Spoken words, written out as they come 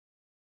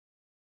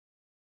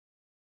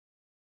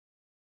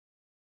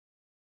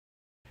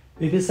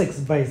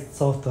VB6-based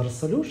software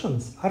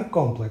solutions are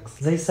complex.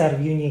 They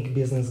serve unique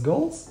business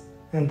goals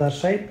and are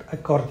shaped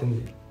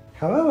accordingly.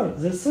 However,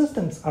 these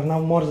systems are now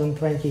more than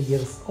 20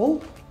 years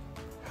old,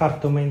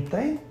 hard to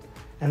maintain,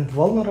 and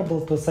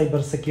vulnerable to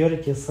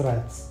cybersecurity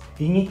threats.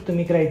 You need to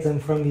migrate them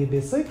from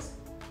VB6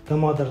 to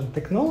modern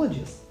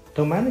technologies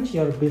to manage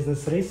your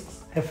business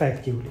risks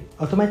effectively.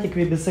 Automatic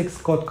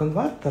VB6 code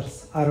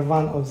converters are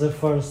one of the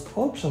first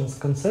options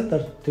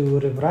considered to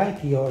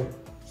rewrite your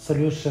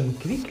solution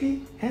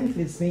quickly and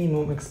with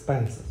minimum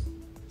expenses.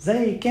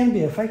 They can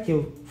be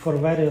effective for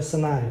various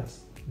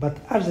scenarios, but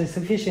are they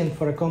sufficient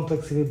for a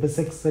complex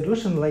VB6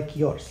 solution like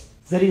yours?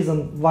 The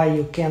reason why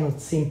you cannot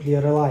simply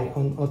rely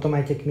on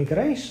automatic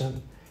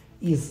migration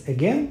is,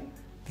 again,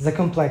 the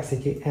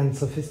complexity and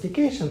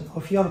sophistication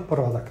of your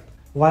product.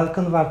 While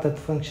converted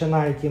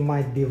functionality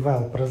might be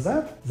well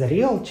preserved, the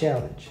real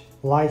challenge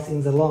lies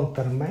in the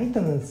long-term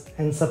maintenance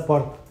and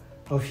support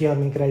of your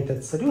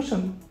migrated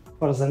solution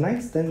for the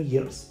next 10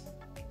 years.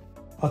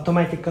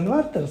 Automatic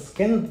converters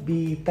cannot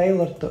be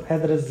tailored to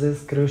address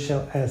this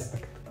crucial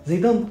aspect. They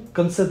don't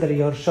consider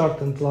your short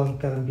and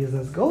long-term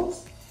business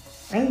goals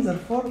and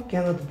therefore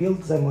cannot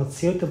build the most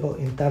suitable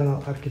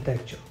internal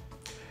architecture.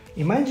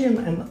 Imagine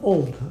an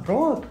old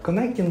road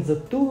connecting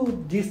the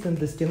two distant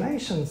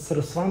destinations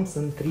through swamps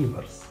and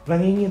rivers.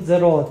 When you need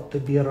the road to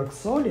be rock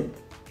solid,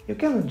 you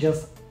cannot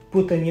just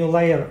put a new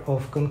layer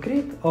of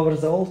concrete over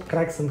the old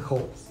cracks and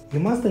holes. You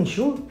must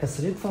ensure a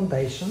solid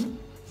foundation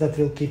that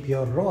will keep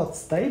your road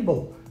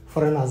stable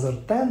for another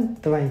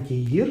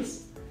 10-20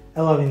 years,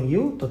 allowing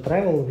you to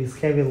travel with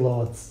heavy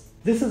loads.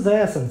 This is the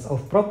essence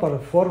of proper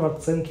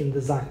forward-thinking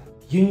design.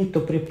 You need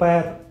to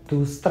prepare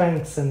to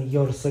strengthen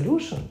your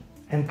solution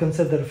and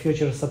consider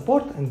future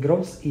support and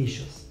growth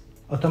issues.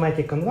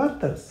 Automatic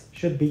converters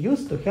should be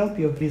used to help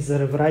you with the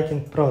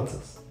rewriting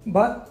process,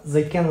 but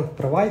they cannot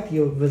provide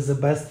you with the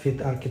best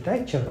fit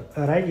architecture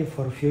ready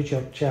for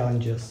future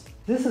challenges.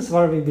 This is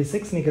where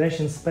VB6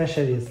 migration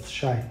specialists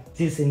shine.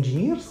 These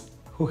engineers,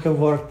 who have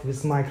worked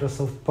with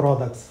Microsoft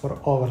products for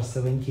over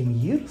 17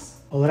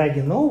 years,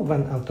 already know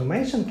when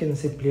automation can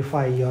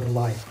simplify your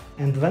life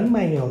and when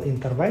manual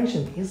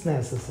intervention is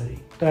necessary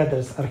to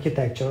address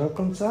architectural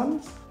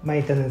concerns,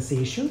 maintenance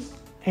issues,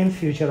 and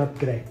future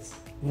upgrades.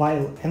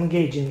 While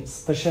engaging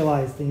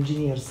specialized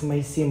engineers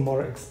may seem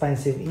more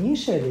expensive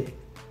initially,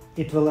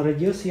 it will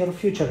reduce your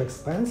future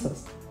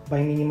expenses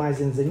by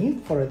minimizing the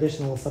need for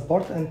additional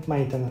support and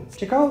maintenance.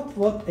 Check out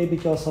what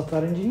ABTO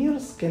software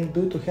engineers can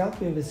do to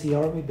help you with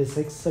your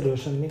VB6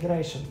 solution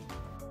migration.